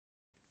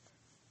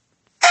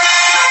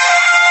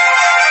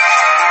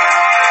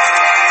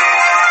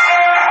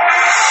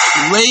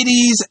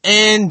Ladies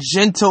and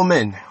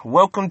gentlemen,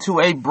 welcome to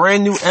a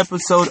brand new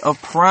episode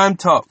of Prime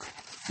Talk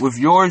with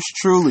yours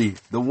truly,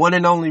 the one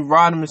and only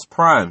Rodimus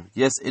Prime.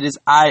 Yes, it is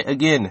I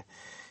again.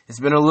 It's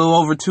been a little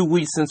over 2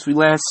 weeks since we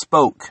last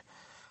spoke.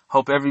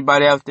 Hope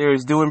everybody out there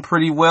is doing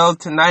pretty well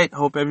tonight.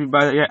 Hope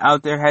everybody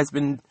out there has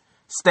been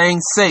staying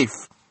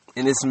safe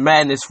in this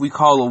madness we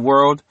call a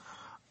world.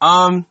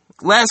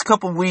 Last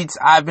couple weeks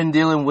I've been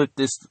dealing with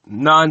this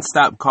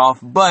non-stop cough,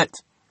 but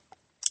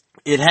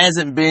it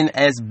hasn't been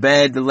as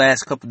bad the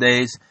last couple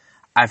days.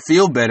 I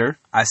feel better.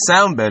 I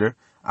sound better.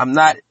 I'm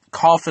not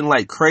coughing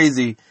like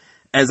crazy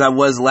as I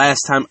was last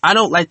time. I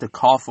don't like to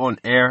cough on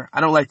air. I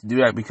don't like to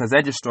do that because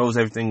that just throws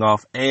everything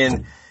off,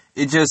 and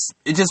it just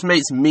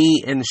makes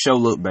me and the show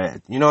look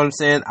bad. You know what I'm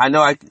saying? I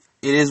know it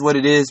is what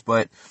it is,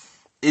 but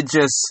it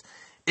just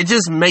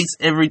makes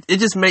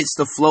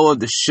the flow of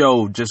the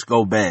show just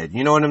go bad.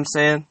 You know what I'm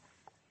saying?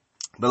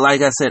 But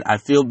like I said, I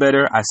feel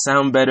better. I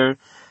sound better.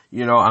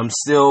 You know, I'm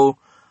still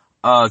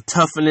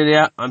toughening it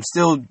out. I'm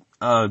still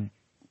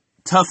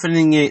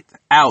toughening it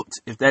out,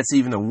 if that's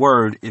even a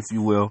word, if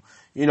you will.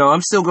 You know,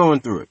 I'm still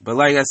going through it. But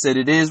like I said,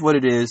 it is what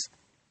it is.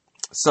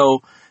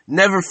 So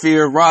never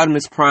fear,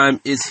 Rodimus Prime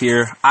is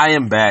here. I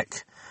am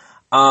back.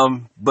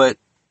 But,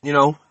 you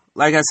know,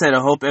 like I said, I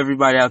hope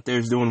everybody out there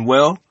is doing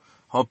well.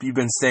 Hope you've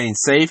been staying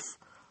safe.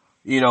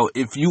 You know,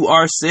 if you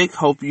are sick,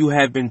 hope you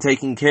have been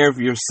taking care of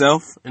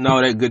yourself and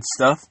all that good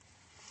stuff.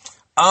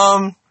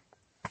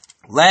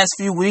 Last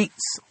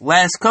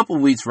couple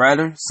weeks,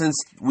 since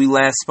we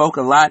last spoke,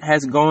 a lot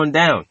has gone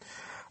down.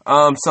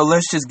 So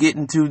let's just get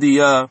into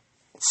the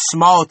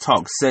small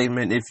talk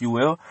segment, if you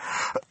will.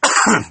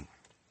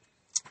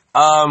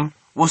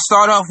 We'll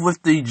start off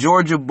with the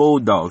Georgia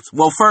Bulldogs.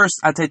 Well, first,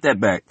 I take that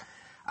back.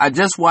 I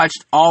just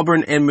watched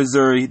Auburn and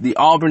Missouri. The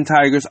Auburn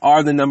Tigers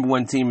are the number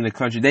one team in the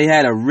country. They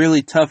had a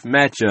really tough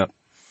matchup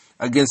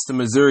against the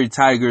Missouri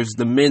Tigers,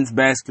 the men's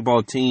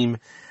basketball team.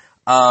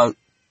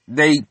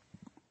 They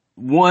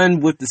won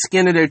with the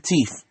skin of their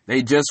teeth.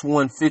 They just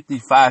won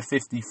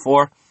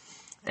 55-54.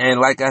 And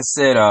like I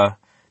said,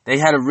 they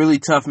had a really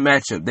tough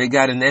matchup. They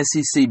got an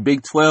SEC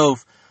Big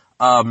 12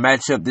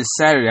 matchup this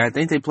Saturday. I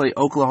think they play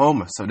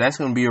Oklahoma, so that's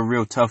going to be a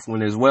real tough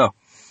one as well.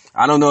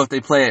 I don't know if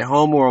they play at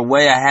home or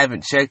away. I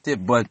haven't checked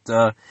it, but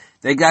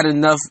they got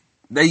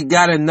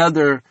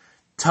another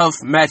tough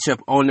matchup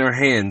on their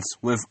hands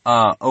with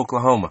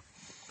Oklahoma.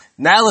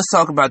 Now let's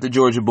talk about the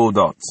Georgia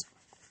Bulldogs.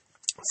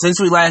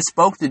 Since we last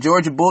spoke, the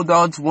Georgia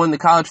Bulldogs won the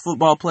College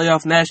Football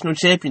Playoff National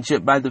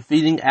Championship by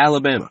defeating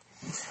Alabama.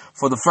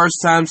 For the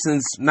first time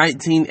since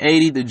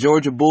 1980, the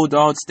Georgia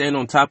Bulldogs stand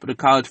on top of the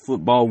college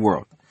football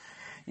world.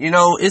 You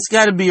know, it's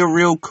got to be a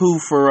real coup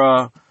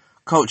for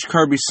Coach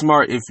Kirby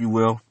Smart, if you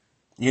will.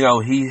 You know,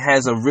 he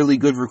has a really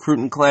good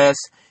recruiting class.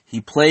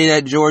 He played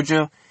at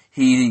Georgia.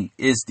 He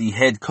is the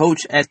head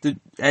coach at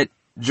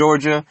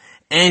Georgia.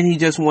 And he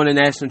just won a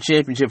national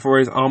championship for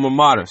his alma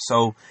mater.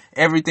 So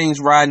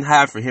everything's riding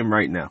high for him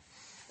right now.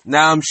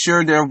 Now I'm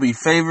sure they'll be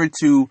favored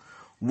to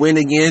win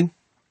again.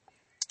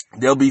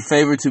 They'll be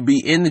favored to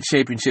be in the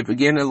championship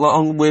again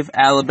along with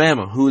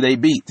Alabama, who they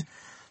beat.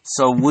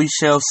 So we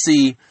shall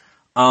see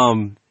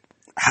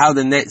how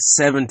the next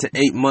 7 to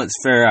 8 months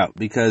fare out.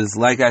 Because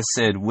like I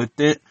said,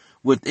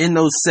 within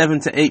those 7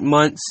 to 8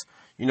 months,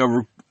 you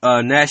know,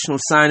 National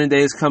Signing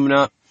Day is coming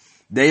up.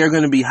 They are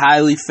going to be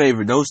highly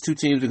favored. Those two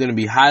teams are going to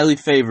be highly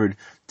favored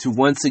to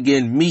once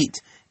again meet.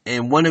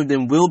 And one of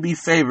them will be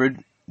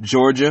favored,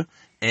 Georgia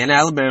and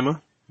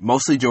Alabama,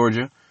 mostly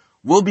Georgia,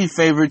 will be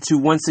favored to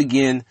once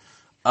again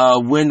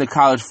win the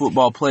College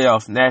Football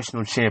Playoff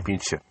National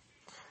Championship.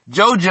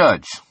 Joe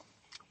Judge.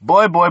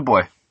 Boy.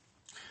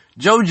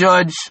 Joe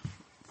Judge,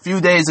 a few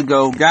days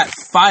ago, got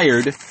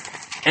fired,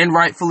 and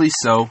rightfully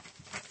so,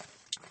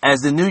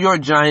 as the New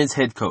York Giants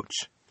head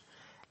coach.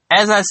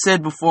 As I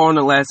said before on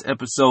the last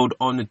episode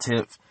on the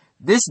 10th,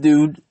 this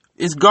dude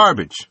is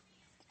garbage.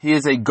 He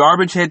is a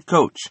garbage head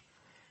coach.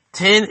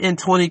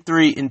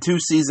 10-23 in 2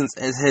 seasons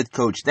as head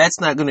coach. That's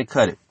not going to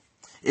cut it.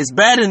 It's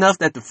bad enough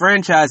that the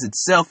franchise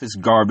itself is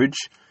garbage.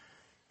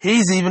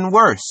 He's even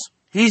worse.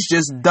 He's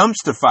just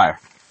dumpster fire.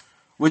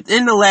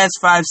 Within the last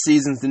 5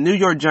 seasons, the New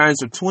York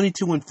Giants are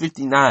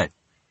 22-59.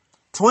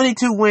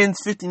 22 wins,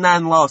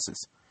 59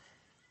 losses.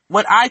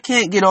 What I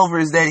can't get over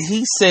is that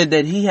he said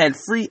that he had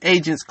free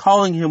agents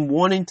calling him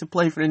wanting to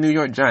play for the New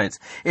York Giants.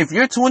 If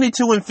you're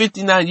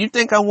 22-59, you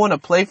think I want to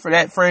play for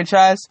that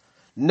franchise?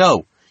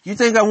 No. You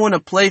think I want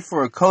to play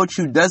for a coach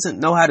who doesn't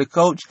know how to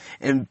coach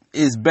and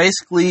is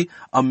basically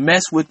a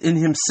mess within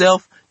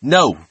himself?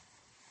 No.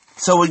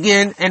 So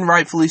again, and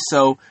rightfully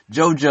so,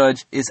 Joe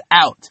Judge is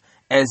out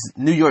as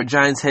New York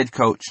Giants head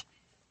coach.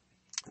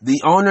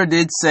 The owner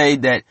did say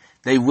that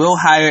they will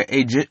hire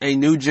a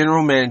new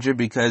general manager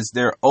because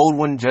their old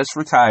one just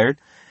retired.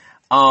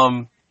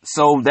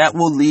 So that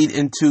will lead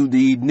into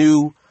the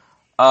new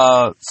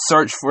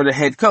search for the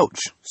head coach.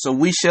 So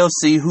we shall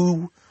see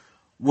who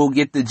will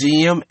get the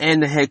GM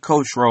and the head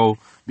coach role,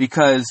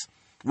 because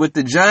with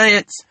the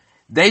Giants,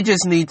 they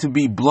just need to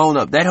be blown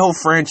up. That whole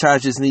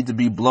franchise just needs to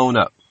be blown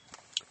up.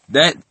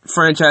 That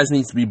franchise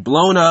needs to be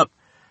blown up.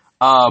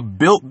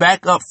 built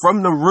back up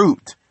from the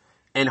root,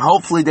 and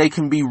hopefully they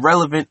can be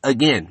relevant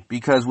again,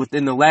 because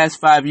within the last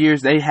 5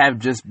 years, they have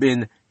just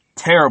been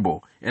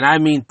terrible. And I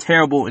mean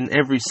terrible in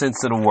every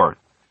sense of the word.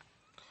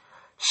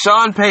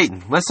 Sean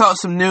Payton. Let's talk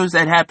some news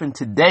that happened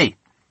today.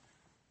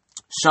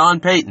 Sean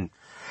Payton,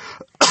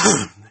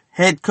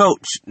 head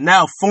coach,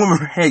 now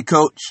former head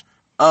coach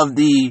of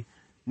the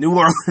New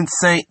Orleans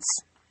Saints,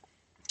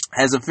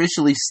 has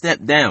officially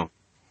stepped down.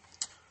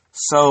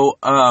 So,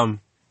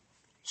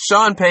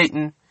 Sean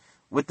Payton,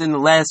 within the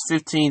last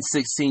 15,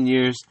 16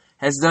 years,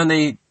 has done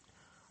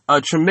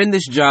a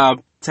tremendous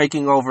job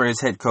taking over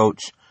as head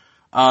coach.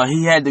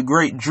 He had the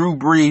great Drew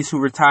Brees, who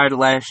retired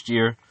last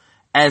year,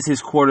 as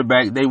his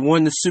quarterback. They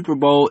won the Super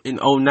Bowl in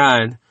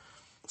 2009.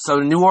 So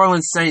the New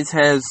Orleans Saints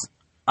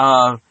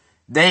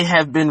they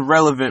have been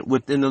relevant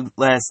within the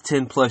last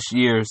 10 plus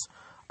years.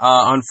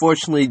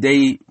 Unfortunately,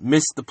 they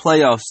missed the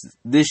playoffs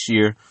this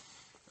year.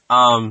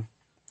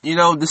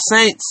 The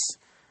Saints,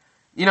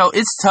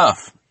 it's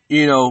tough,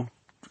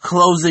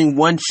 closing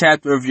one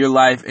chapter of your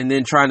life and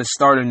then trying to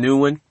start a new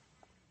one.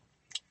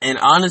 And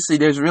honestly,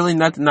 there's really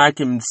nothing I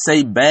can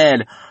say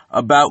bad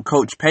about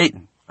Coach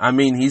Payton. I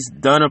mean, he's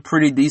done a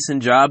pretty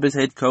decent job as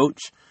head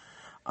coach.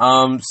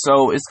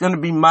 So it's going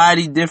to be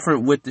mighty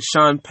different with the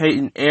Sean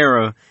Payton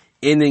era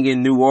ending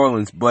in New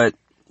Orleans. But,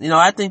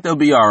 I think they'll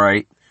be all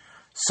right.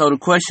 So the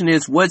question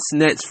is, what's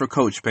next for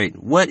Coach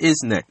Payton? What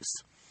is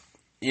next?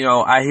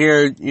 I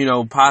hear,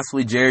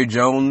 possibly Jerry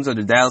Jones or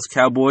the Dallas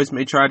Cowboys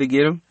may try to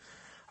get him.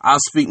 I'll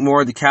speak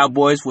more of the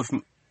Cowboys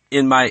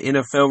in my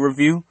NFL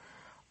review.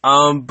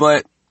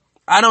 But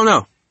I don't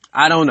know.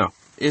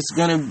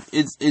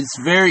 It's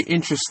very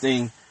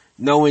interesting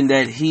knowing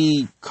that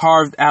he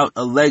carved out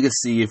a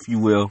legacy, if you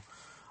will.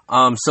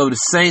 So the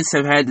Saints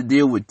have had to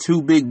deal with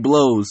two big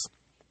blows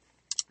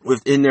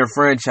within their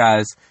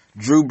franchise.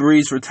 Drew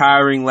Brees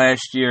retiring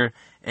last year,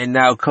 and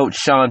now Coach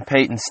Sean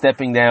Payton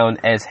stepping down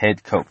as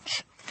head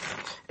coach.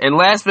 And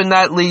last but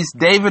not least,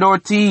 David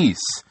Ortiz,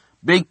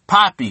 Big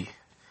Papi.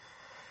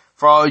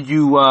 For all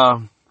you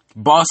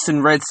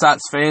Boston Red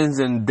Sox fans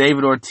and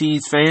David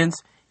Ortiz fans,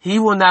 he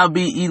will now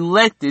be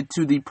elected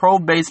to the Pro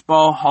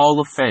Baseball Hall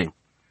of Fame.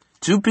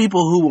 Two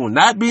people who will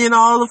not be in the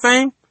Hall of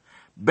Fame,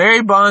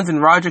 Barry Bonds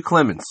and Roger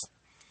Clemens.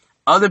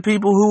 Other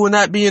people who will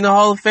not be in the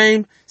Hall of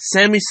Fame,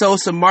 Sammy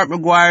Sosa, Mark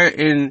McGwire,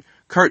 and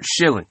Curt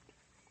Schilling.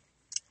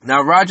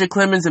 Now, Roger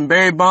Clemens and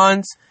Barry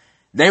Bonds,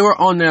 they were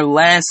on their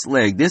last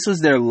leg. This was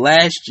their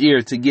last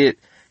year to get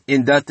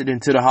inducted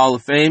into the Hall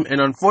of Fame, and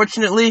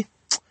unfortunately,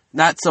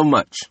 not so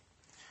much.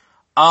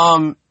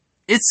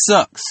 It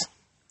sucks.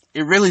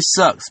 It really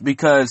sucks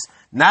because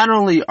not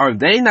only are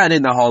they not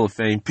in the Hall of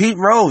Fame, Pete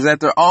Rose,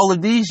 after all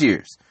of these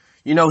years,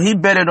 he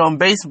betted on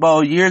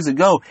baseball years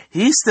ago.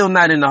 He's still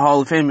not in the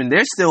Hall of Fame, and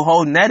they're still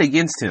holding that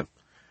against him,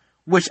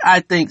 which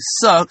I think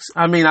sucks.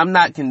 I mean, I'm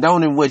not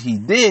condoning what he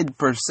did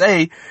per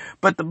se,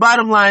 but the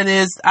bottom line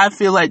is I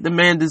feel like the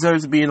man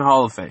deserves to be in the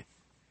Hall of Fame.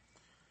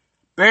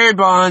 Barry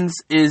Bonds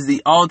is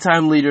the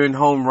all-time leader in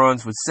home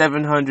runs with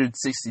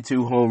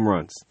 762 home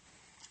runs.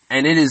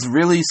 And it is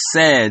really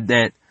sad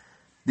that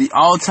the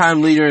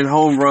all-time leader in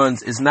home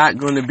runs is not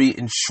going to be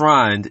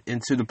enshrined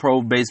into the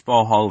Pro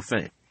Baseball Hall of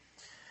Fame.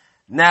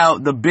 Now,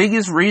 the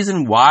biggest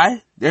reason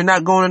why they're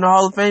not going in the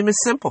Hall of Fame is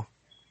simple.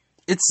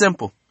 It's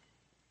simple.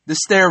 The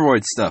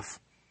steroid stuff.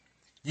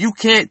 You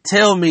can't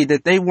tell me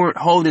that they weren't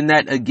holding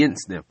that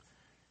against them.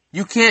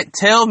 You can't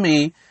tell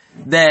me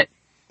that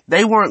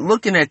they weren't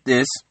looking at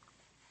this.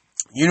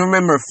 You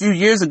remember a few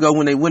years ago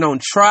when they went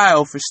on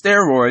trial for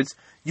steroids,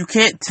 you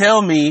can't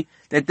tell me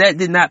that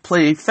did not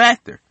play a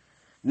factor.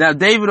 Now,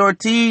 David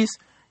Ortiz,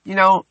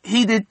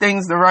 he did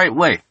things the right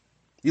way.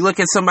 You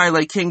look at somebody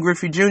like Ken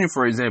Griffey Jr.,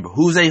 for example,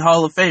 who's a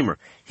Hall of Famer.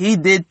 He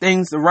did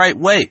things the right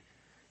way.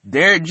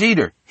 Derek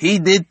Jeter, he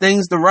did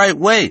things the right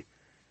way.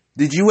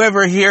 Did you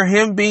ever hear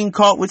him being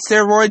caught with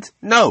steroids?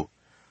 No.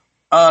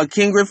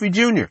 Ken Griffey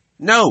Jr.,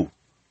 no.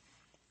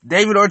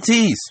 David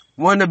Ortiz,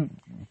 one of the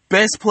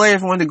best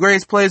players, one of the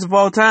greatest players of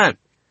all time.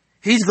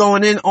 He's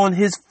going in on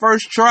his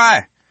first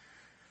try.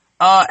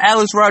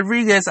 Alex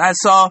Rodriguez, I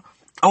saw,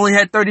 only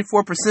had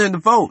 34% of the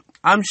vote.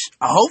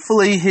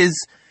 Hopefully his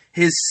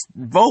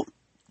vote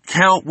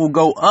count will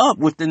go up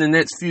within the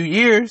next few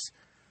years,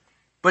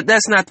 but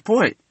that's not the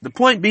point. The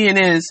point being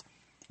is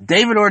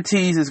David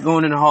Ortiz is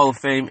going in the Hall of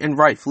Fame, and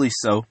rightfully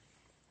so.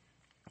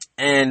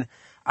 And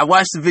I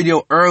watched the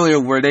video earlier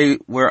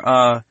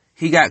where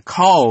he got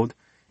called,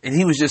 and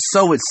he was just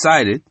so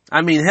excited.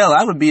 I mean, hell,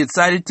 I would be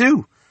excited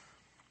too.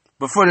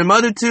 But for them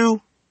other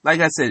two,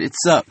 like I said, it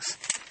sucks.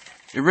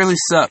 It really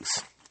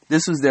sucks.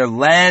 This was their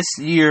last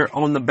year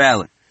on the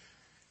ballot.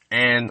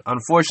 And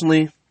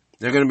unfortunately,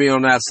 they're going to be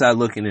on the outside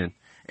looking in.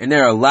 And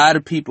there are a lot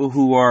of people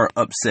who are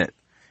upset.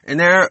 And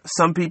there are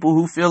some people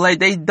who feel like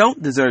they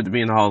don't deserve to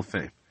be in the Hall of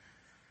Fame.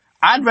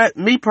 I'd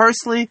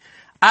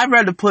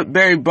rather put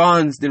Barry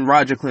Bonds than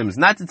Roger Clemens.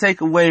 Not to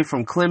take away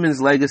from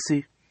Clemens'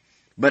 legacy,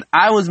 but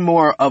I was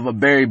more of a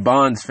Barry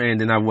Bonds fan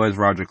than I was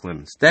Roger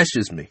Clemens. That's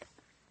just me.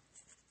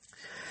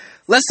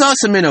 Let's talk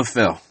some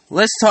NFL.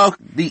 Let's talk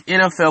the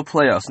NFL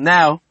playoffs.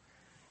 Now,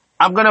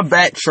 I'm going to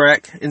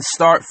backtrack and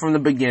start from the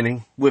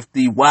beginning with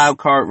the wild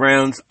card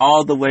rounds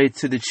all the way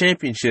to the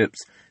championships,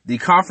 the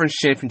conference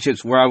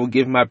championships, where I will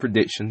give my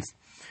predictions.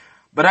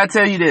 But I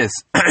tell you this,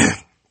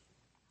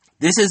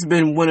 this has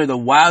been one of the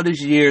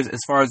wildest years as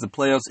far as the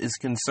playoffs is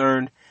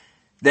concerned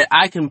that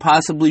I can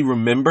possibly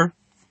remember,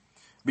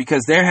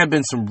 because there have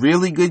been some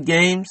really good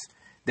games.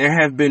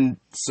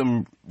 It's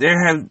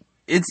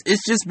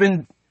just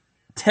been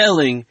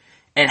telling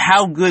at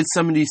how good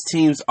some of these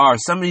teams are.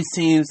 Some of these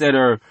teams that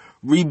are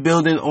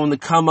rebuilding on the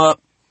come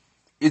up.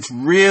 It's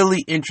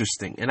really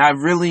interesting, and I've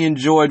really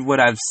enjoyed what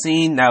I've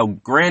seen. Now,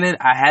 granted,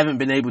 I haven't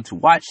been able to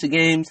watch the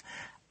games.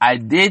 I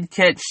did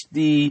catch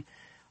the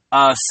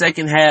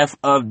second half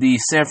of the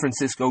San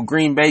Francisco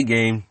Green Bay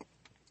game,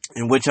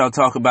 in which I'll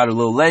talk about a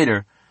little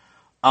later.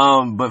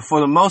 But for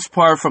the most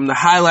part, from the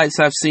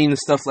highlights I've seen and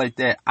stuff like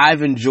that,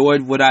 I've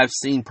enjoyed what I've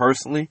seen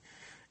personally.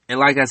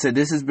 And like I said,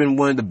 this has been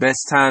one of the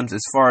best times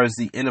as far as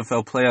the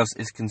NFL playoffs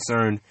is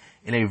concerned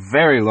in a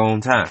very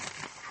long time.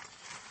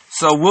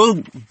 So we'll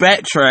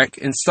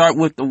backtrack and start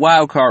with the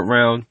wild card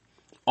round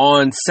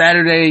on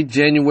Saturday,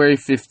 January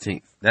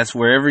 15th. That's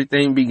where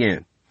everything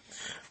began.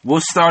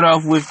 We'll start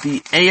off with the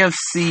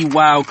AFC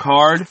wild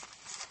card,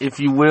 if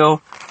you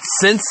will.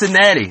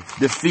 Cincinnati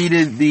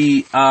defeated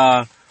the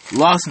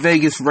Las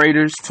Vegas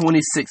Raiders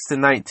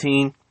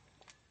 26-19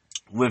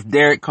 with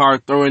Derek Carr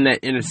throwing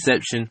that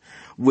interception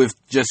with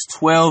just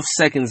 12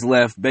 seconds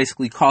left,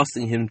 basically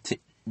costing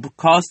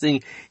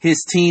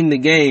his team the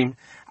game.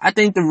 I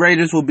think the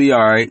Raiders will be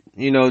all right.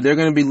 They're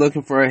going to be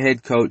looking for a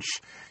head coach.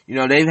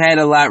 They've had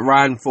a lot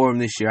riding for them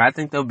this year. I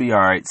think they'll be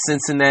all right.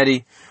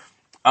 Cincinnati,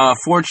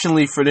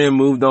 fortunately for them,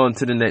 moved on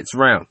to the next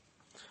round.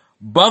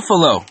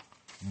 Buffalo,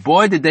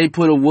 boy, did they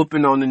put a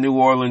whooping on the New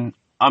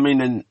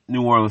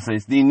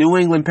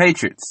England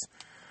Patriots.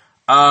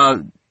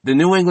 The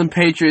New England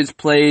Patriots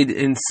played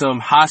in some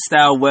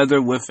hostile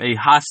weather with a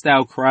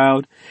hostile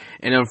crowd,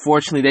 and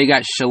unfortunately they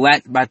got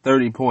shellacked by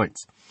 30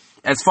 points.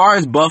 As far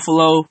as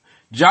Buffalo,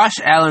 Josh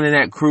Allen and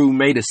that crew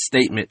made a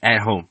statement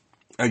at home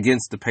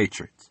against the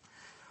Patriots.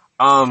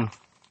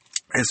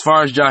 As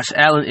far as Josh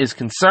Allen is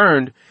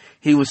concerned,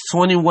 he was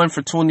 21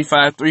 for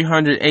 25,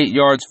 308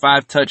 yards,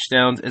 5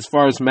 touchdowns. As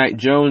far as Mac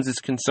Jones is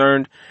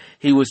concerned,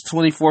 he was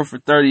 24 for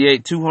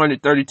 38,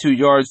 232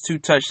 yards, 2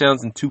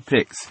 touchdowns, and 2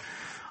 picks.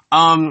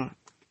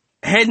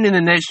 Heading into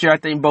next year, I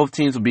think both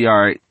teams will be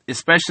all right,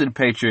 especially the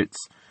Patriots.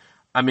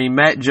 I mean,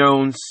 Mac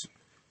Jones,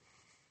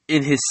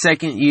 in his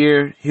second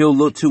year, he'll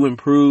look to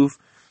improve.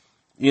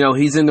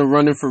 He's in the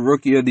running for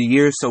Rookie of the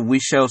Year, so we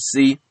shall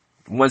see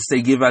once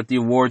they give out the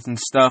awards and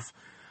stuff.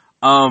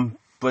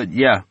 But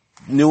yeah,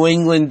 New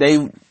England,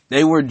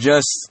 they were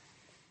just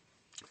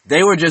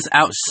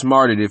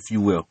outsmarted, if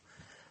you will.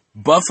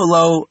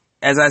 Buffalo,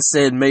 as I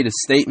said, made a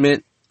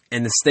statement,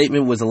 and the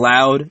statement was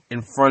loud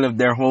in front of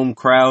their home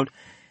crowd,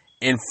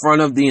 in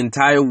front of the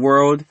entire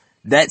world.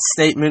 That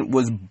statement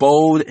was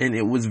bold and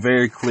it was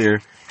very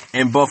clear,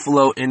 and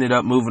Buffalo ended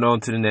up moving on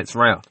to the next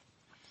round.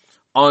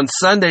 On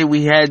Sunday,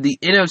 we had the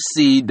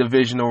NFC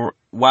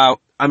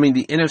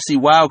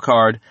wild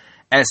card,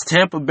 as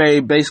Tampa Bay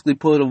basically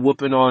put a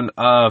whooping on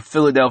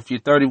Philadelphia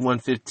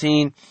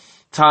 31-15.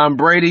 Tom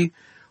Brady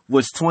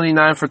was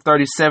 29 for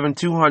 37,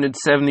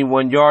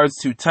 271 yards,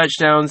 2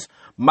 touchdowns.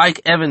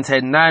 Mike Evans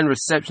had 9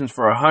 receptions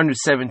for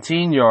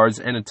 117 yards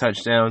and a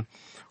touchdown.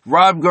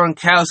 Rob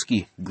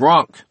Gronkowski,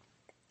 Gronk,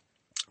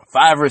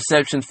 5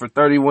 receptions for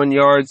 31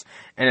 yards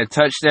and a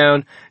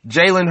touchdown.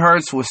 Jalen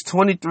Hurts was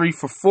 23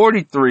 for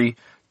 43,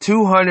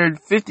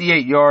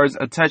 258 yards,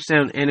 a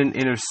touchdown, and an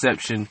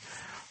interception.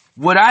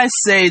 Would I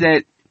say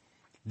that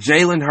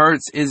Jalen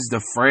Hurts is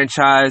the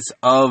franchise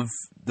of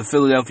the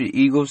Philadelphia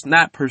Eagles?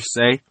 Not per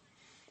se.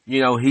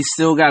 He's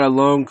still got a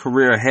long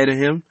career ahead of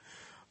him.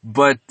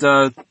 But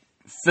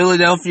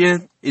Philadelphia,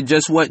 it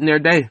just wasn't their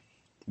day,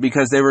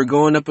 because they were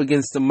going up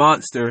against the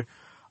monster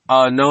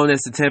known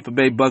as the Tampa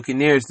Bay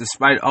Buccaneers,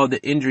 despite all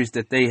the injuries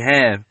that they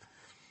have,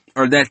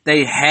 or that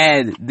they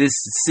had this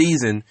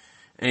season,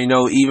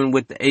 even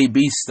with the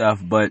AB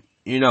stuff. But,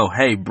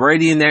 hey,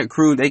 Brady and that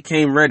crew, they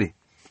came ready,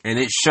 and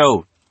it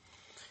showed.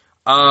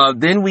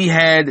 Then we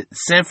had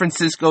San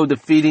Francisco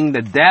defeating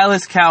the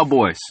Dallas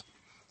Cowboys.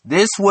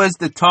 This was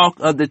the talk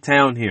of the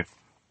town here.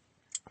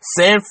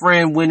 San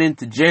Fran went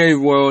into Jerry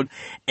World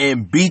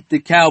and beat the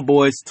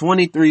Cowboys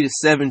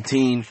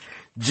 23-17.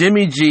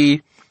 Jimmy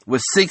G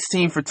was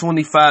 16 for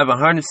 25,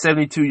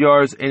 172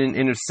 yards and an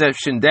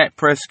interception. Dak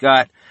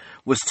Prescott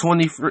was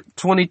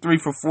 23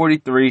 for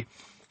 43,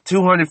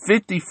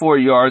 254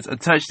 yards, a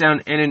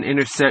touchdown and an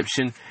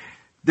interception.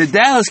 The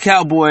Dallas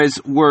Cowboys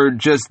were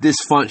just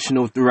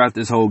dysfunctional throughout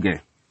this whole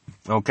game.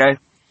 Okay?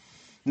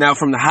 Now,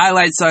 from the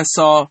highlights I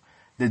saw,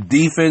 the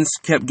defense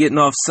kept getting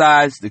off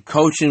sides. The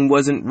coaching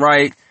wasn't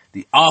right.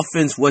 The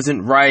offense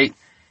wasn't right.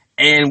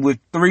 And with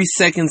 3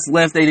 seconds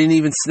left, they didn't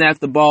even snap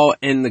the ball,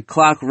 and the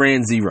clock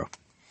ran 0.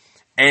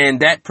 And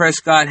Dak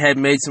Prescott had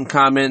made some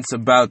comments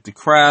about the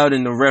crowd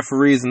and the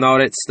referees and all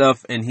that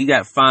stuff, and he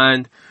got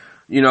fined,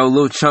 a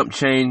little chump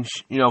change,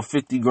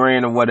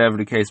 $50,000 or whatever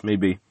the case may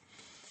be.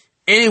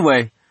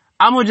 Anyway,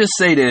 I'm going to just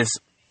say this.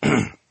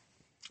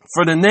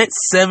 For the next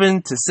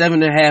 7 to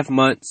 7.5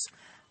 months,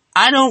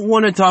 I don't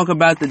want to talk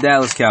about the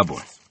Dallas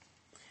Cowboys.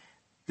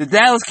 The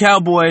Dallas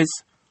Cowboys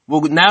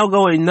will now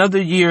go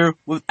another year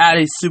without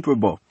a Super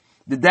Bowl.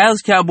 The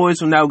Dallas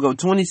Cowboys will now go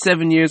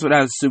 27 years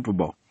without a Super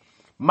Bowl.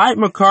 Mike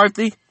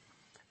McCarthy,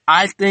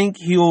 I think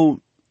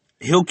he'll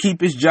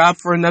keep his job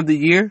for another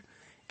year.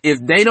 If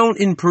they don't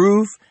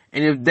improve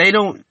and if they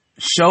don't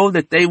show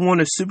that they won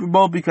a Super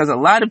Bowl, because a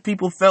lot of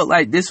people felt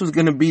like this was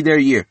going to be their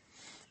year.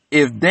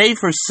 If they,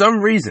 for some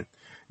reason,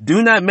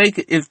 do not make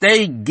it, if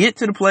they get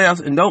to the playoffs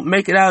and don't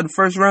make it out of the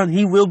first round,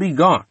 he will be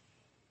gone.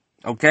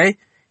 Okay?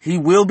 He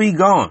will be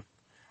gone.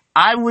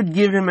 I would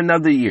give him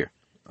another year.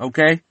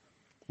 Okay?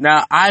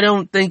 Now, I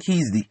don't think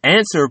he's the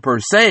answer per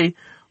se,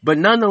 but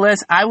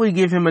nonetheless, I would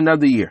give him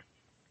another year.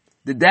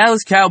 The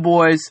Dallas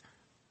Cowboys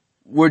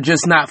were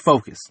just not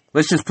focused.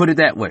 Let's just put it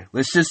that way.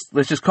 Let's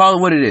just call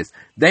it what it is.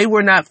 They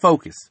were not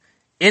focused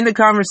in the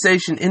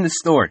conversation, in the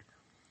story.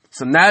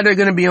 So now they're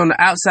going to be on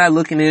the outside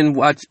looking in,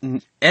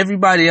 watching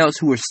everybody else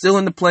who are still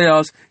in the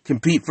playoffs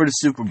compete for the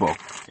Super Bowl.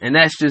 And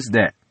that's just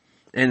that.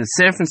 And the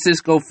San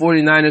Francisco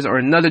 49ers are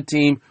another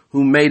team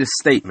who made a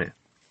statement.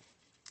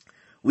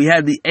 We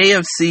have the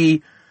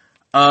AFC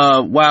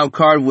wild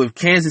card with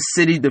Kansas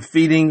City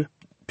defeating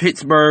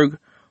Pittsburgh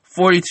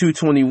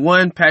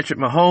 42-21. Patrick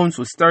Mahomes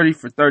was 30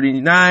 for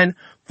 39,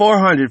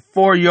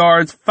 404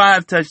 yards,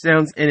 5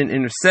 touchdowns, and an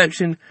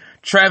interception.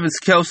 Travis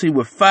Kelce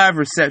with 5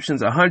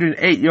 receptions,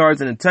 108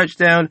 yards, and a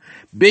touchdown.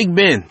 Big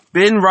Ben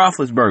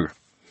Roethlisberger,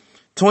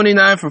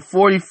 29 for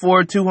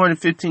 44,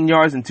 215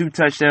 yards, and 2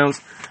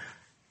 touchdowns.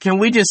 Can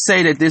we just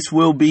say that this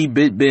will be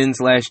Big Ben's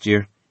last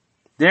year?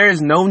 There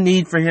is no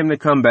need for him to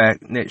come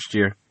back next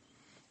year.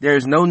 There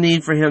is no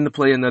need for him to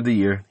play another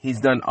year.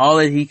 He's done all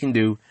that he can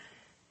do.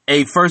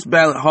 A first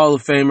ballot Hall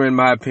of Famer, in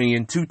my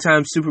opinion,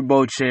 2-time Super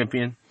Bowl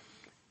champion.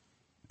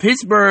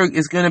 Pittsburgh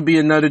is going to be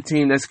another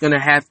team that's going to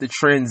have to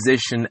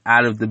transition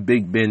out of the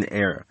Big Ben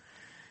era.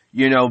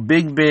 You know,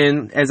 Big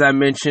Ben, as I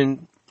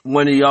mentioned,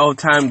 one of the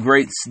all-time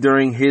greats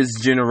during his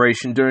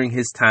generation, during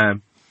his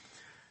time.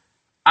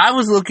 I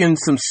was looking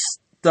some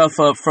stuff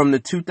up from the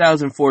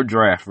 2004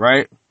 draft,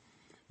 right?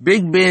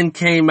 Big Ben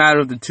came out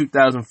of the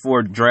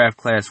 2004 draft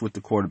class with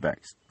the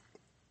quarterbacks.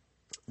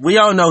 We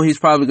all know he's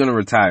probably going to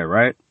retire,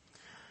 right?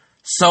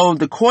 So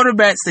the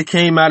quarterbacks that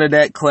came out of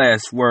that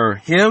class were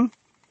him,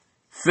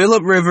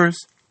 Phillip Rivers,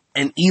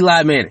 and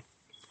Eli Manning.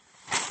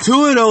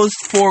 Two of those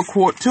three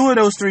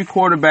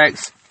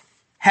quarterbacks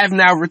have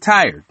now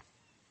retired.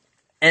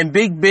 And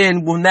Big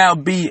Ben will now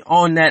be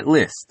on that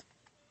list.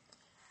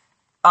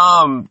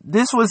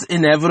 This was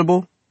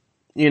inevitable,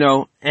 you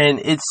know, and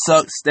it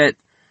sucks that,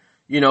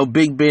 you know,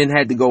 Big Ben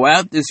had to go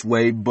out this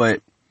way,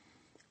 but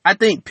I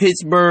think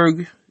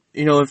Pittsburgh,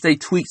 you know, if they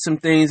tweak some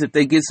things, if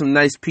they get some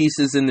nice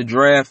pieces in the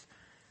draft,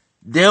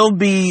 they'll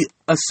be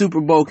a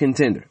Super Bowl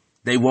contender.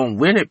 They won't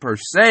win it per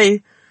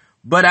se,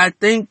 but I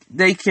think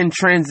they can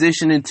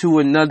transition into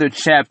another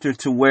chapter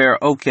to where,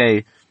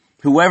 okay,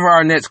 whoever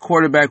our next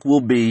quarterback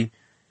will be,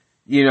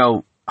 you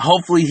know,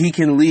 hopefully he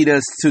can lead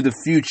us to the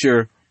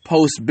future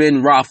post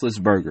Ben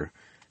Roethlisberger.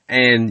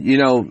 And, you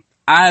know,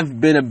 I've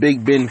been a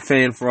Big Ben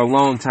fan for a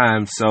long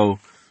time, so,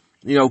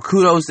 you know,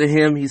 kudos to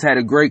him. He's had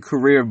a great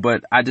career,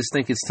 but I just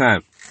think it's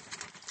time.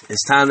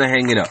 It's time to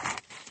hang it up.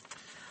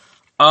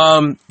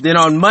 Then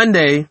on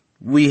Monday,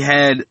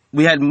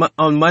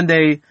 on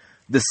Monday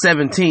the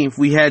 17th,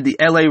 we had the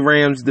LA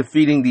Rams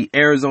defeating the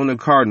Arizona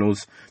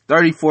Cardinals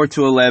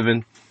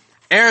 34-11.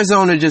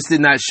 Arizona just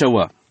did not show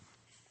up.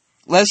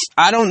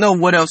 I don't know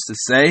what else to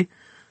say,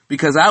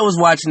 because I was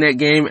watching that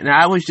game and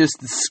I was just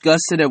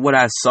disgusted at what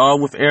I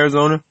saw with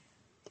Arizona,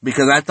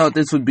 because I thought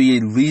this would be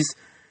at least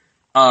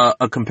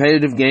a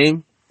competitive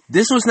game.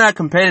 This was not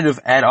competitive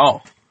at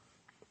all.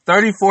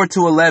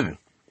 34-11.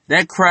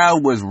 That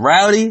crowd was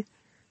rowdy.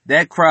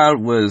 That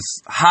crowd was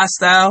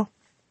hostile.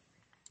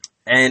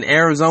 And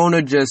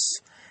Arizona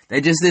just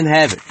didn't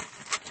have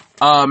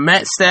it.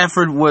 Matt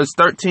Stafford was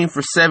 13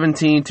 for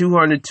 17,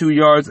 202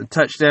 yards, a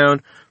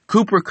touchdown.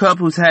 Cooper Kupp,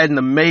 who's had an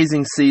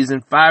amazing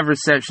season, 5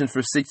 receptions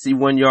for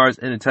 61 yards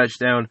and a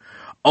touchdown.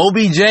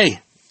 OBJ,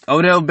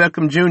 Odell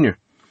Beckham Jr.,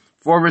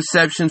 4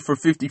 receptions for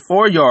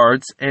 54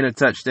 yards and a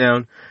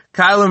touchdown.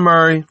 Kyler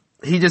Murray,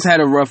 he just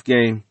had a rough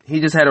game. He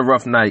just had a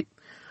rough night.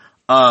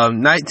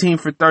 19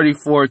 for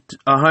 34,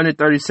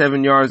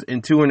 137 yards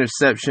and 2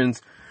 interceptions.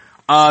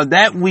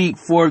 That week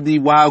for the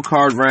wild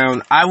card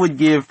round, I would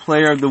give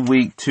player of the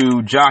week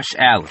to Josh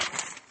Allen.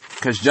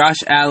 Because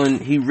Josh Allen,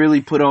 he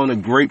really put on a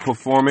great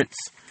performance.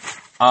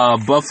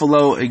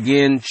 Buffalo,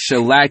 again,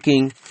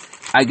 shellacking.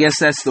 I guess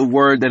that's the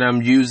word that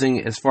I'm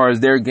using as far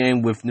as their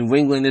game with New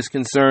England is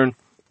concerned.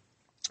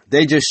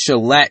 They just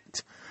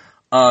shellacked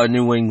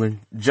New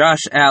England.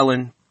 Josh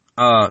Allen,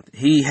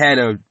 he had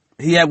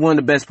one of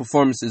the best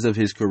performances of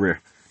his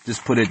career.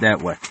 Just put it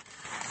that way.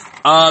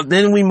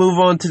 Then we move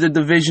on to the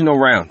divisional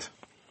round.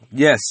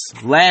 Yes,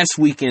 last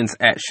weekend's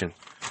action.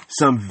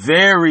 Some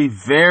very,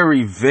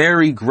 very,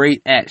 very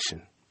great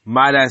action,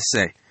 might I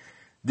say.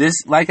 This,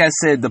 like I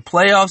said, the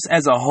playoffs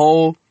as a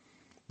whole,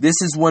 This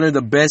is one of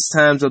the best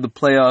times of the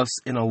playoffs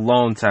in a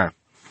long time.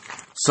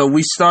 So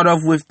we start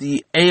off with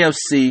the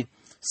AFC.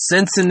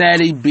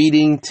 Cincinnati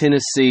beating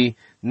Tennessee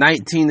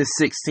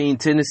 19-16.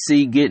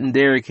 Tennessee getting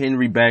Derrick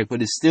Henry back,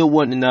 but it still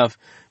wasn't enough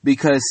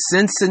because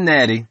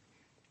Cincinnati,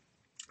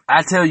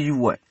 I tell you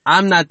what,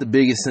 I'm not the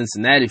biggest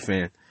Cincinnati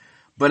fan,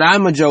 but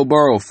I'm a Joe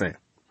Burrow fan.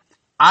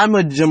 I'm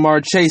a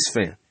Ja'Marr Chase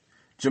fan.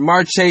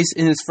 Ja'Marr Chase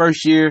in his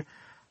first year,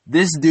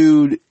 this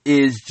dude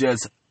is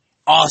just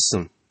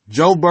awesome.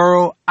 Joe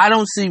Burrow, I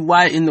don't see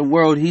why in the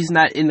world he's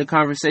not in the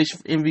conversation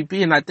for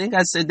MVP, and I think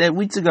I said that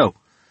weeks ago.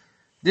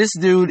 This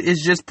dude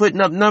is just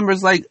putting up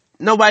numbers like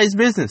nobody's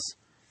business.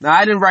 Now,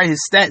 I didn't write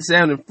his stats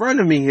down in front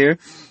of me here,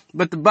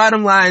 but the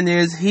bottom line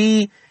is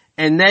he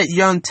and that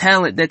young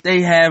talent that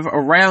they have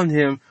around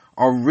him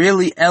are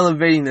really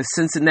elevating the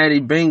Cincinnati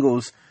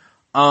Bengals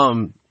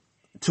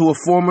to a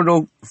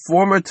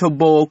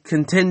formidable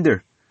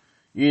contender.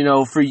 You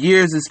know, for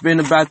years it's been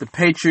about the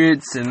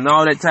Patriots and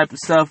all that type of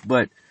stuff,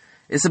 but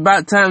it's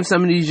about time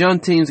some of these young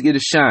teams get a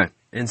shine,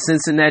 and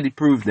Cincinnati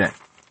proved that.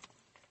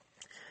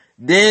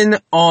 Then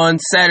on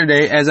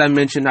Saturday, as I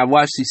mentioned, I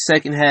watched the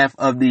second half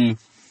of the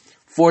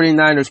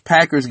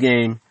 49ers-Packers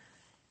game,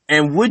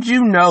 and would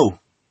you know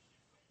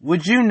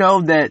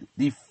that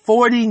the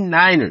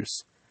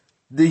 49ers,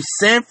 the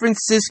San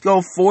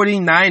Francisco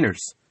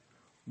 49ers,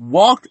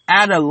 walked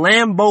out of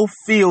Lambeau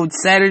Field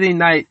Saturday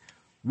night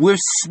with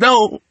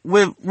snow,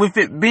 with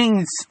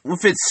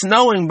it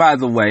snowing, by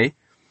the way,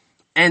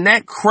 and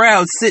that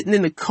crowd sitting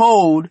in the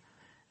cold,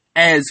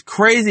 as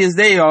crazy as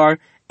they are,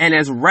 and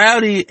as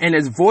rowdy and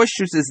as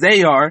boisterous as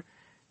they are,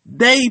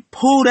 they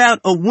pulled out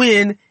a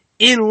win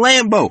in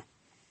Lambeau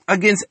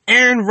against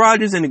Aaron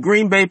Rodgers and the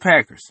Green Bay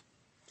Packers.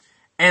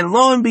 And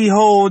lo and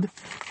behold,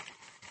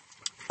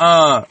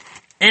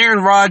 Aaron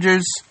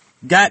Rodgers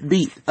got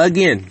beat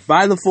again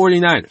by the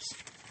 49ers.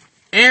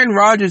 Aaron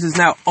Rodgers is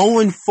now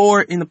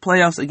 0-4 in the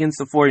playoffs against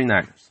the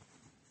 49ers.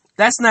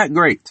 That's not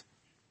great.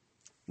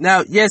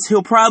 Now, yes,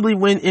 he'll probably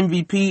win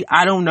MVP.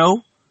 I don't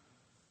know.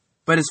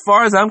 But as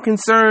far as I'm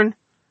concerned,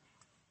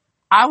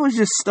 I was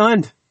just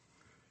stunned.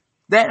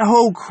 That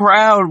whole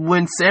crowd,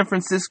 when San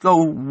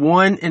Francisco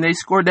won and they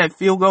scored that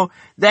field goal,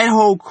 that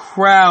whole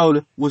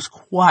crowd was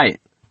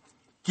quiet.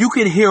 You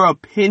could hear a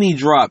penny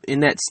drop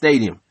in that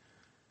stadium.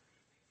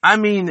 I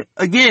mean,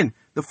 again,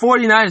 the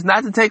 49ers,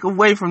 not to take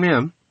away from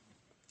them,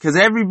 because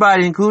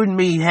everybody, including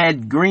me,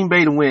 had Green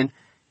Bay to win.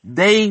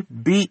 They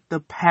beat the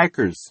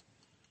Packers.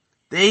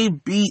 They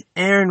beat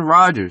Aaron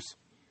Rodgers.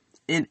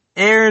 And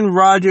Aaron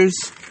Rodgers,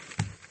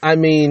 I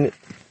mean,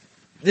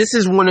 this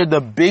is one of the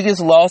biggest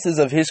losses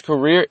of his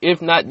career,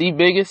 if not the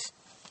biggest.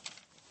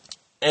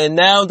 And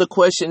now the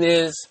question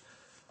is,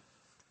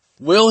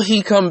 will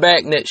he come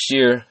back next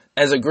year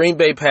as a Green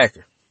Bay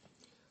Packer?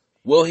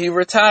 Will he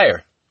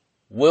retire?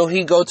 Will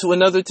he go to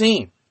another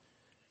team?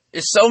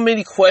 It's so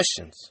many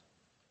questions.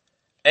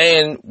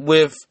 And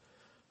with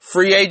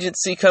free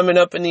agency coming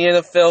up in the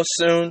NFL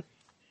soon,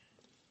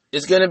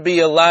 it's going to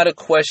be a lot of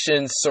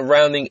questions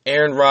surrounding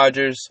Aaron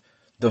Rodgers,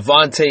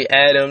 Davante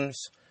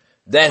Adams,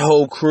 that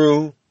whole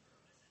crew.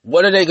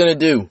 What are they going to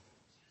do?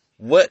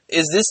 What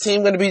is this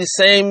team going to be the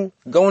same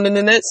going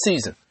into next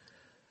season?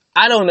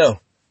 I don't know.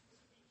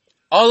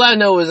 All I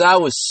know is I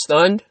was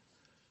stunned.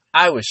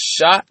 I was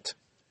shocked.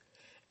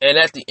 And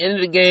at the end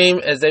of the game,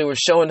 as they were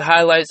showing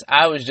highlights,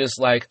 I was just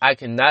like, I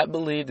cannot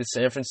believe the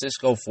San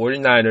Francisco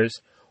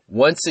 49ers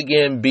once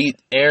again beat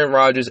Aaron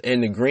Rodgers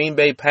and the Green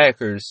Bay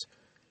Packers.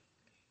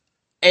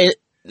 And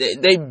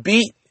they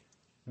beat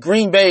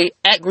Green Bay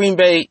at Green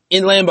Bay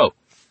in Lambeau.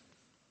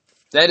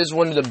 That is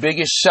one of the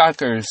biggest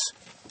shockers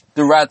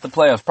throughout the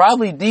playoffs.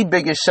 Probably the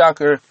biggest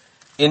shocker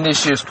in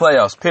this year's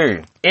playoffs,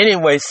 period.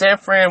 Anyway, San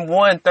Fran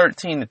won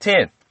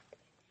 13-10.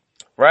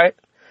 Right?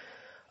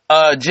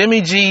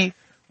 Jimmy G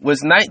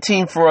was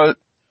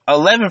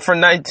 11 for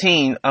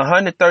 19,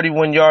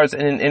 131 yards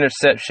and an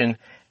interception.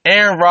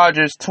 Aaron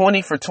Rodgers,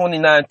 20 for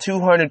 29,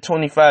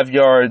 225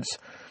 yards.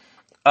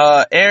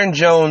 Aaron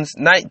Jones,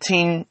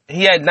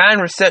 he had 9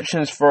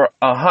 receptions for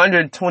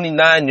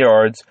 129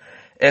 yards.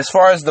 As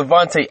far as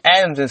Davante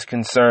Adams is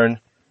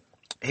concerned,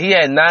 he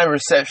had 9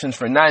 receptions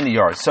for 90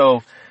 yards.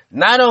 So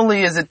not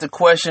only is it the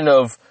question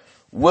of,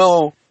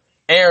 will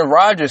Aaron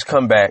Rodgers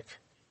come back?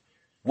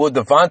 Will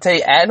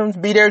Davante Adams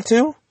be there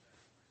too?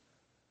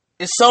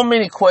 It's so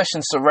many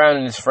questions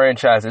surrounding this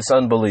franchise. It's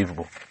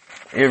unbelievable.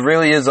 It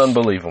really is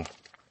unbelievable.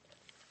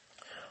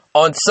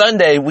 On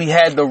Sunday, we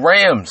had the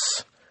Rams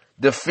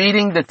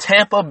defeating the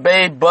Tampa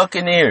Bay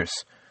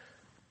Buccaneers.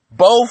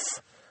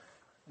 Both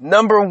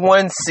number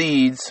 1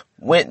 seeds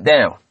went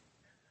down.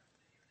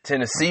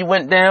 Tennessee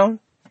went down.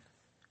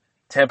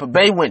 Tampa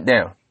Bay went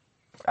down.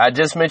 I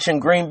just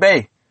mentioned Green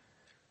Bay.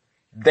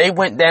 They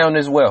went down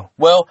as well.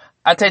 Well,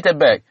 I take that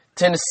back.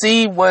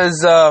 Tennessee was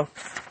the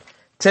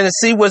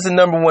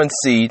number 1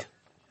 seed.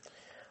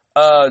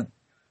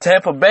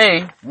 Tampa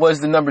Bay was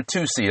the number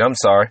 2 seed. I'm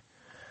sorry.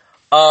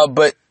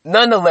 But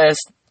nonetheless,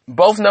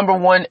 both number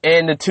 1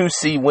 and the 2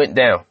 seed went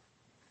down.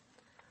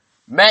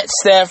 Matt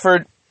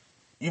Stafford,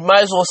 you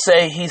might as well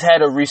say he's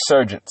had a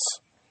resurgence,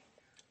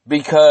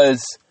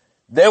 because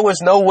there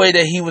was no way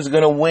that he was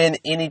going to win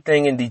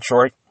anything in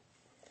Detroit.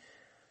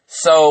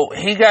 So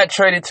he got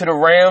traded to the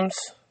Rams,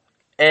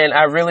 and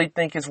I really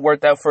think it's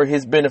worked out for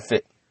his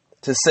benefit,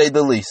 to say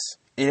the least.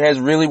 It has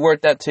really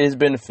worked out to his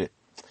benefit.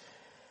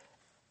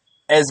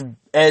 As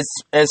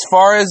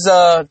far as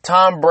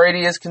Tom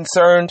Brady is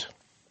concerned,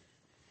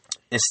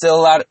 it's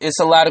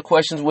a lot of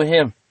questions with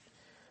him.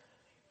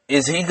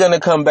 Is he going to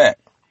come back?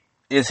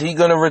 Is he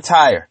going to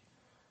retire?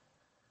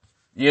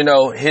 You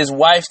know, his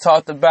wife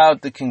talked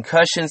about the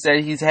concussions that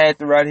he's had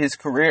throughout his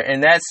career,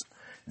 and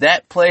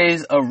that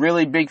plays a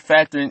really big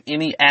factor in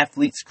any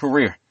athlete's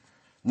career.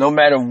 No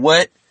matter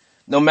what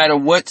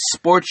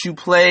sport you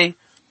play,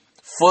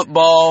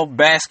 football,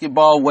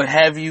 basketball, what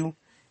have you,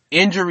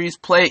 injuries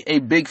play a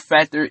big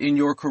factor in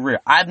your career.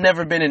 I've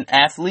never been an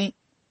athlete,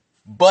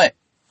 but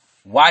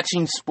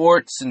watching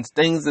sports and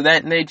things of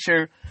that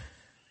nature,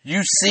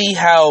 you see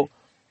how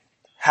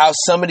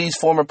some of these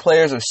former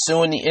players are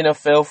suing the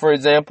NFL, for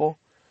example.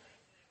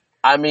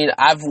 I mean,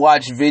 I've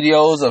watched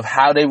videos of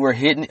how they were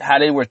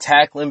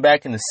tackling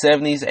back in the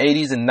 70s,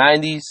 80s, and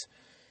 90s.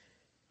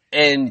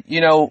 And,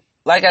 you know,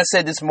 like I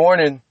said this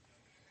morning,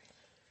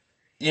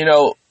 you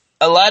know,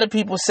 a lot of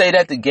people say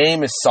that the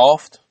game is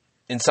soft.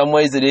 In some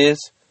ways it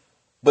is.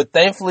 But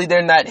thankfully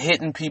they're not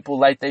hitting people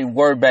like they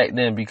were back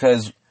then,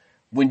 because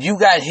when you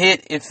got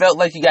hit, it felt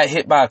like you got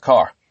hit by a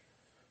car.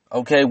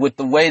 Okay, with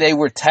the way they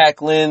were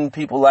tackling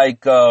people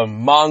like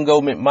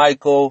Mongo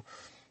McMichael,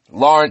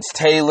 Lawrence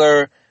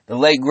Taylor, the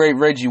late great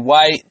Reggie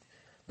White,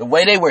 the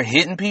way they were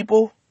hitting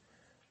people,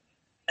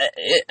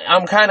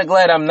 I'm kind of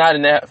glad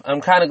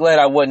I'm kind of glad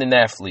I wasn't an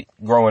athlete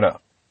growing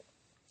up.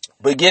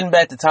 But getting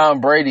back to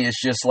Tom Brady,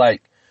 it's just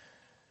like,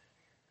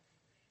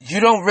 you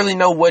don't really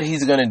know what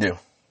he's going to do.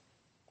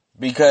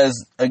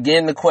 Because,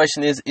 again, the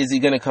question is he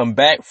going to come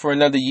back for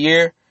another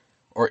year,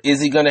 or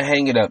is he going to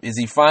hang it up? Is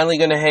he finally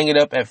going to hang it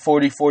up at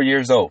 44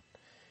 years old?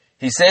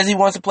 He says he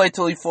wants to play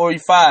till he's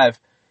 45.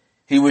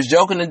 He was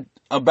joking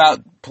about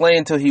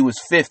playing till he was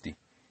 50.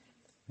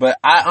 But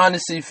I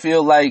honestly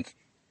feel like,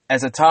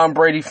 as a Tom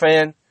Brady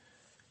fan,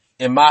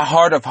 in my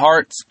heart of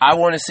hearts, I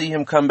want to see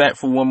him come back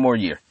for one more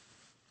year.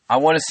 I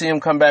want to see him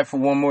come back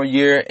for one more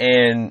year,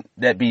 and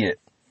that be it.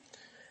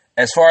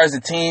 As far as the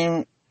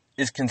team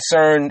is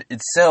concerned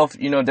itself,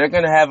 you know, they're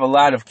going to have a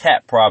lot of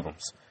cap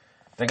problems.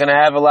 They're going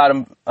to have a lot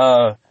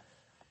of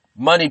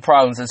money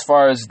problems as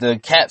far as the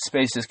cap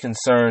space is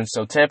concerned.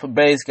 So Tampa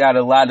Bay's got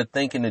a lot of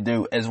thinking to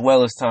do, as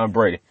well as Tom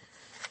Brady.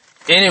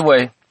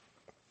 Anyway,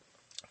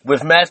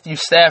 with Matthew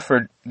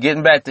Stafford,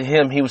 getting back to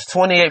him, he was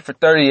 28 for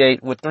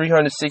 38 with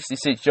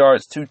 366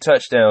 yards, 2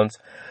 touchdowns.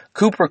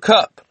 Cooper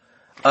Kupp,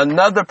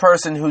 another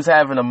person who's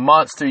having a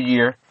monster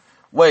year.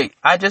 Wait,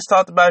 I just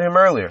talked about him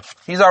earlier.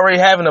 He's already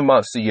having a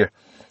monster year.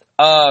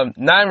 9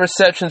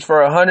 receptions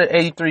for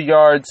 183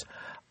 yards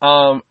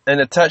and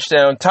a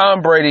touchdown.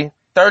 Tom Brady,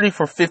 30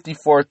 for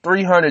 54,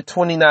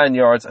 329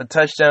 yards, a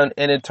touchdown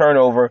and a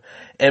turnover.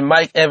 And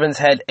Mike Evans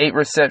had 8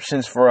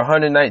 receptions for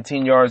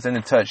 119 yards and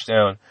a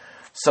touchdown.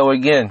 So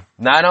again,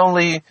 not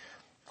only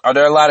are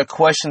there a lot of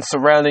questions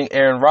surrounding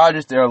Aaron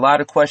Rodgers, there are a lot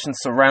of questions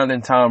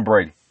surrounding Tom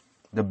Brady.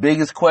 The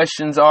biggest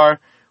questions are,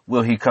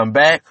 will he come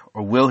back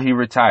or will he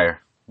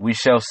retire? We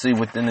shall see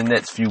within the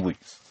next few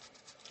weeks.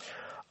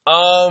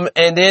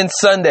 And then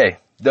Sunday,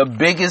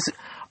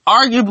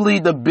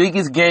 arguably the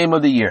biggest game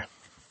of the year.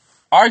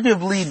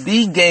 Arguably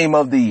the game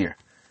of the year.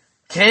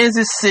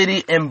 Kansas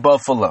City and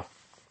Buffalo.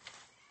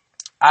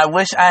 I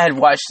wish I had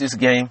watched this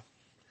game.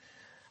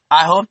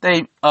 I hope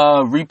they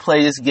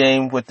replay this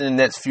game within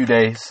the next few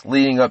days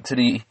leading up to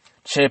the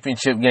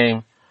championship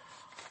game.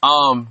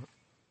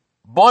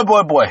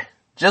 Boy.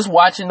 Just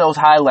watching those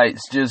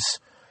highlights, it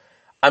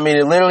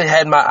literally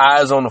had my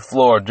eyes on the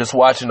floor just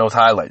watching those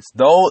highlights.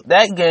 Though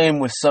that game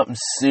was something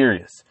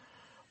serious.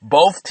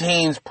 Both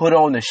teams put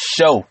on the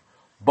show.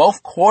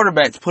 Both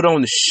quarterbacks put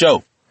on the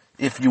show,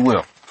 if you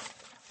will.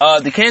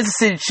 The Kansas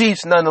City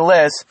Chiefs,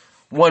 nonetheless,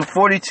 won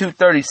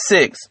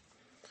 42-36.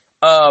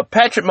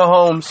 Patrick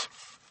Mahomes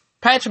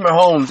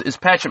is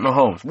Patrick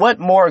Mahomes. What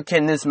more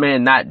can this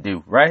man not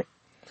do, right?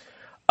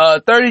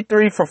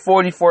 33 for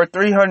 44,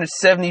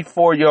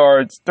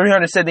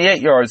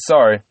 378 yards,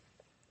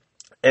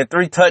 and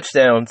 3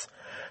 touchdowns.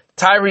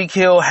 Tyreek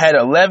Hill had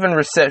 11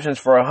 receptions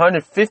for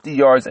 150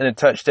 yards and a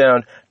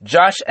touchdown.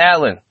 Josh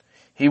Allen,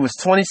 he was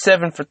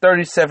 27 for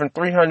 37,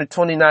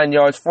 329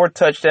 yards, 4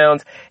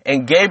 touchdowns.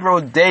 And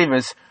Gabriel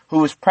Davis, who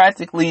was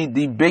practically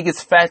the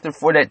biggest factor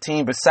for that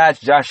team besides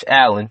Josh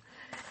Allen,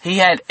 he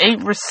had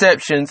 8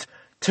 receptions,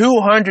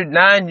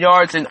 209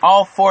 yards, and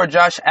all 4 of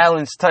Josh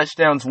Allen's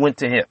touchdowns went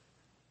to him.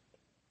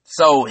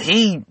 So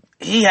he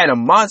had a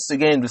monster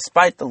game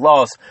despite the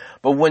loss.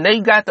 But when they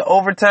got to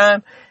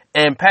overtime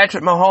and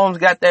Patrick Mahomes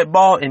got that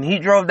ball and he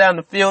drove down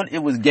the field,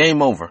 it was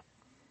game over.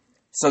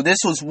 So this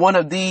was one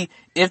of the,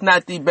 if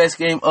not the best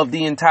game of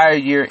the entire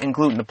year,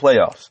 including the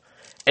playoffs.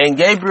 And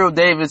Gabriel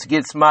Davis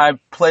gets my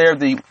player of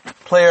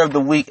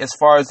the week as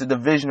far as the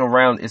divisional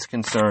round is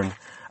concerned.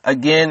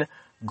 Again,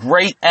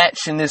 great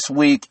action this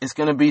week. It's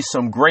going to be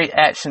some great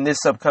action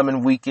this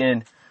upcoming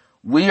weekend.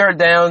 We are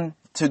down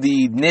to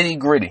the nitty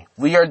gritty.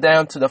 We are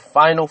down to the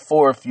final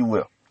four, if you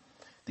will.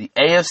 The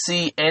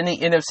AFC and the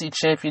NFC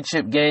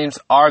championship games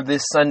are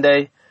this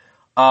Sunday.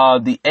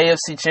 The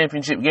AFC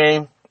championship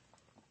game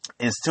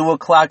is 2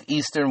 o'clock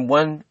Eastern,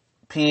 1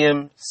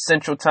 p.m.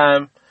 Central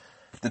Time,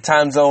 the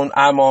time zone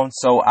I'm on.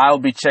 So I'll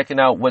be checking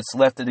out what's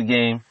left of the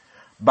game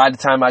by the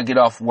time I get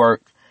off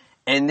work.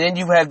 And then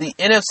you have the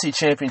NFC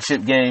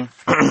championship game,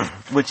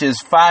 which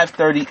is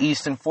 5:30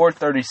 Eastern,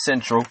 4:30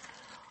 Central.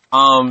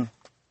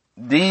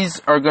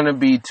 These are going to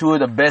be two of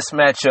the best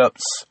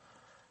matchups.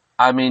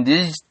 I mean,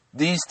 these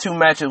two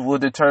matchups will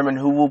determine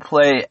who will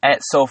play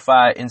at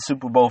SoFi in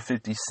Super Bowl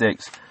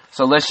 56.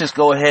 So let's just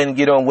go ahead and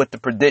get on with the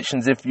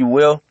predictions, if you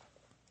will.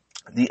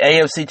 The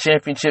AFC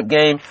championship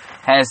game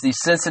has the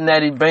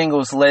Cincinnati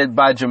Bengals led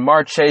by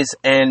Ja'Marr Chase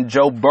and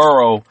Joe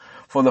Burrow.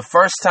 For the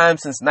first time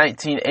since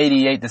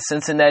 1988, the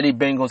Cincinnati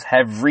Bengals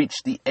have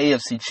reached the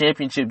AFC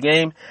Championship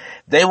game.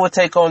 They will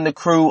take on the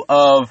crew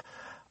of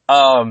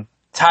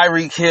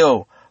Tyreek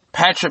Hill,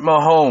 Patrick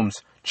Mahomes,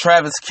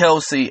 Travis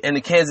Kelce, and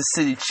the Kansas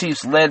City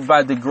Chiefs, led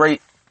by the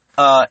great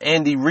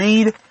Andy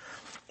Reid.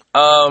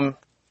 I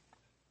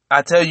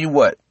tell you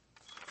what,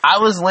 I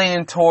was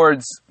leaning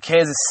towards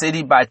Kansas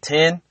City by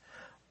 10.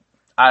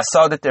 I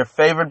saw that they're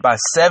favored by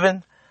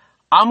 7.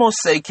 I'm going to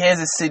say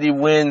Kansas City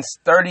wins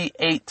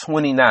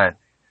 38-29.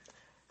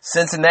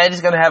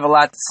 Cincinnati's going to have a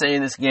lot to say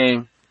in this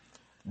game.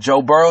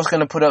 Joe Burrow's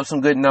going to put up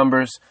some good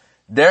numbers.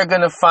 They're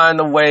going to find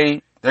a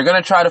way. They're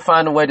going to try to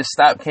find a way to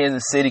stop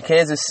Kansas City.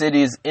 Kansas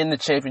City is in the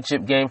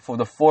championship game for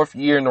the 4th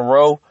year in a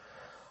row.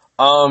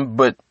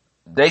 But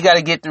they got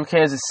to get through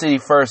Kansas City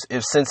first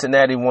if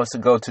Cincinnati wants to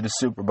go to the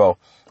Super Bowl.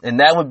 And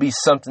that would be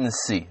something to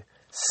see.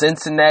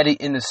 Cincinnati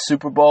in the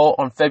Super Bowl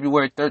on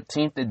February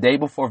 13th, the day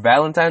before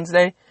Valentine's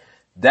Day.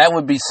 That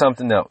would be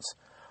something else.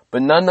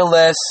 But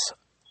nonetheless,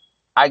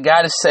 I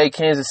got to say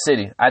Kansas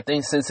City. I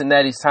think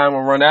Cincinnati's time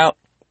will run out.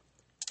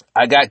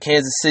 I got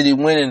Kansas City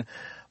winning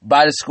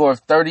by the score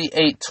of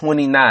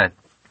 38-29.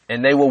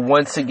 And they will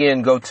once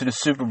again go to the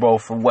Super Bowl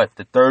for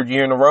the 3rd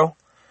year in a row?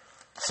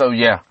 So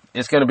yeah,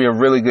 it's going to be a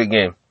really good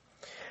game.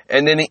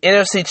 And then the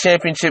NFC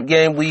Championship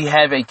game, we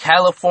have a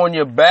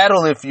California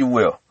battle, if you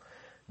will.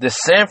 The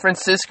San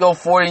Francisco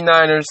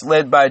 49ers,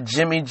 led by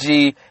Jimmy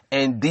G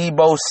and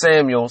Deebo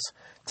Samuels,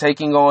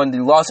 taking on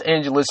the Los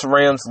Angeles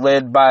Rams,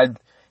 led by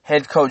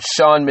head coach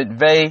Sean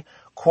McVay,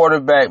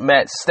 quarterback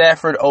Matt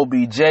Stafford,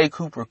 OBJ,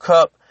 Cooper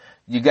Kupp.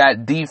 You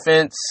got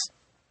defense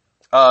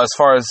as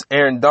far as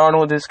Aaron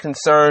Donald is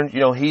concerned.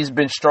 You know, he's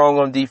been strong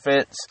on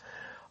defense.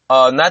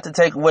 Not to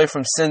take away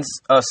from San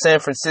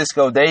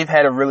Francisco, they've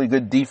had a really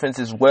good defense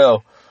as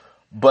well.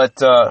 But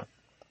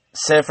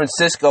San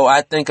Francisco,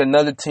 I think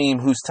another team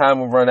whose time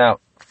will run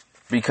out,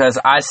 because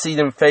I see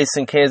them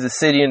facing Kansas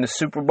City in the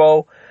Super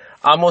Bowl.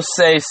 I'm gonna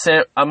say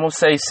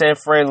San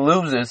Fran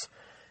loses.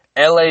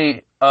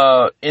 LA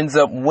ends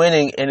up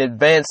winning and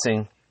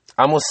advancing.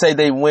 I'm gonna say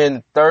they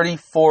win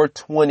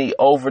 34-20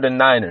 over the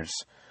Niners.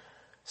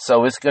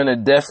 So it's gonna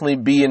definitely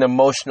be an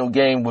emotional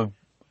game with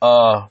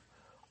all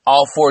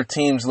 4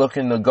 teams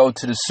looking to go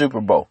to the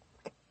Super Bowl.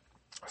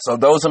 So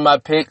those are my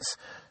picks.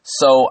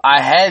 So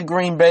I had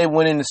Green Bay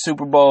winning the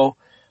Super Bowl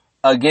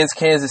against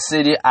Kansas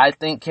City. I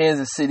think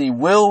Kansas City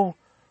will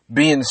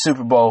be in the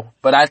Super Bowl,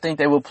 but I think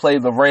they will play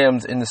the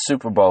Rams in the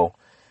Super Bowl.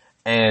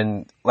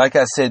 And like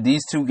I said,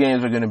 these 2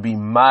 games are going to be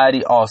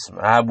mighty awesome.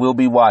 I will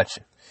be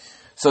watching.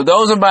 So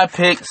those are my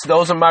picks.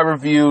 Those are my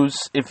reviews,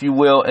 if you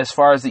will, as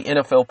far as the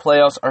NFL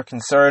playoffs are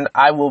concerned.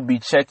 I will be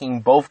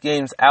checking both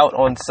games out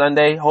on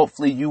Sunday.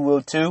 Hopefully you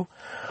will too.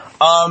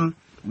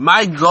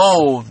 My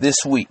goal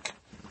this week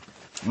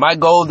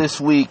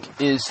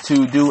is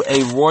to do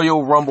a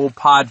Royal Rumble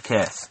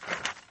podcast.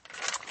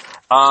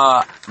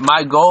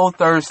 My goal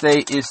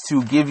Thursday is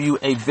to give you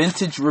a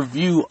vintage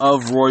review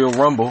of Royal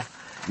Rumble.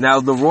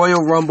 Now, the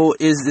Royal Rumble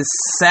is this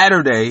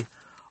Saturday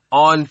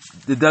on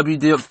the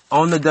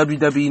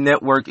WWE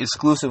Network,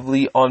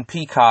 exclusively on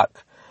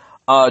Peacock.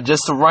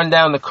 Just to run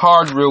down the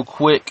card real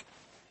quick,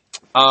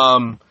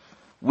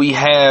 we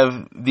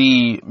have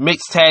the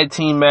mixed tag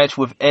team match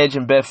with Edge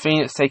and Beth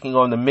Phoenix taking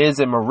on The Miz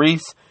and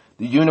Maurice.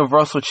 The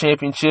Universal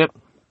Championship,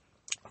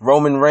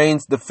 Roman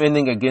Reigns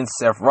defending against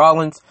Seth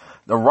Rollins.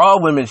 The Raw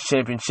Women's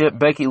Championship,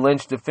 Becky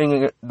Lynch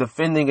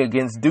defending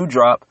against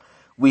Doudrop.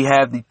 We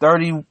have the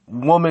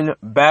 30-woman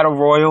Battle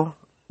Royal,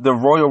 the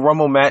Royal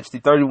Rumble match, the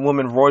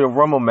 30-woman Royal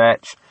Rumble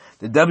match.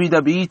 The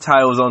WWE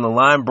title is on the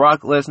line,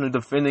 Brock Lesnar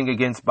defending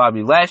against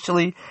Bobby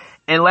Lashley.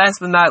 And last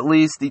but not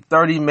least, the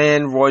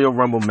 30-man Royal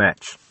Rumble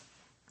match.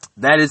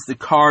 That is the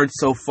card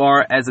so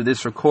far as of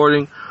this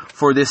recording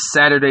for this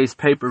Saturday's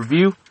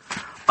pay-per-view.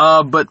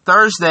 But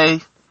Thursday,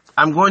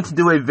 I'm going to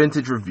do a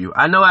vintage review.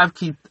 I know I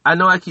keep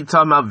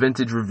talking about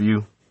vintage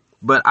review,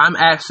 but I'm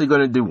actually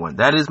going to do one.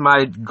 That is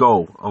my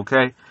goal,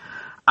 okay?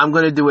 I'm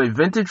going to do a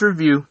vintage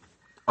review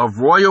of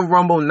Royal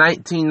Rumble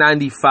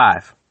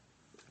 1995.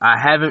 I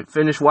haven't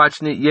finished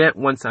watching it yet.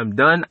 Once I'm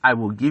done, I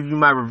will give you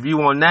my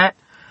review on that.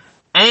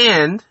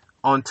 And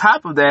on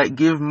top of that,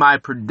 give my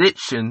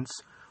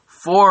predictions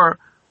for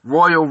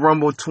Royal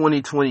Rumble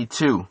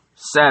 2022.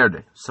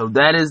 Saturday. So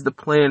that is the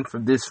plan for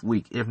this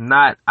week. If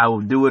not, I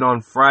will do it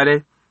on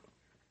Friday.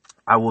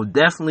 I will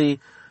definitely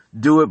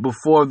do it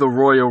before the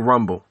Royal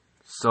Rumble.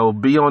 So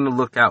be on the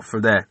lookout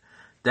for that.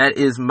 That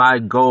is my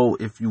goal,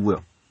 if you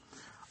will.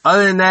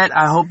 Other than that,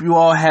 I hope you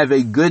all have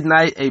a good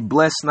night, a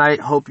blessed night.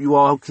 Hope you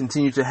all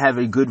continue to have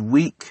a good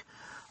week.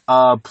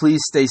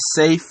 Please stay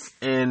safe,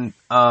 and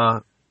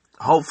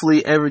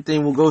hopefully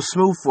everything will go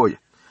smooth for you.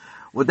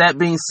 With that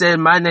being said,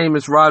 my name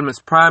is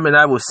Rodimus Prime, and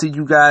I will see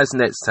you guys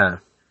next time.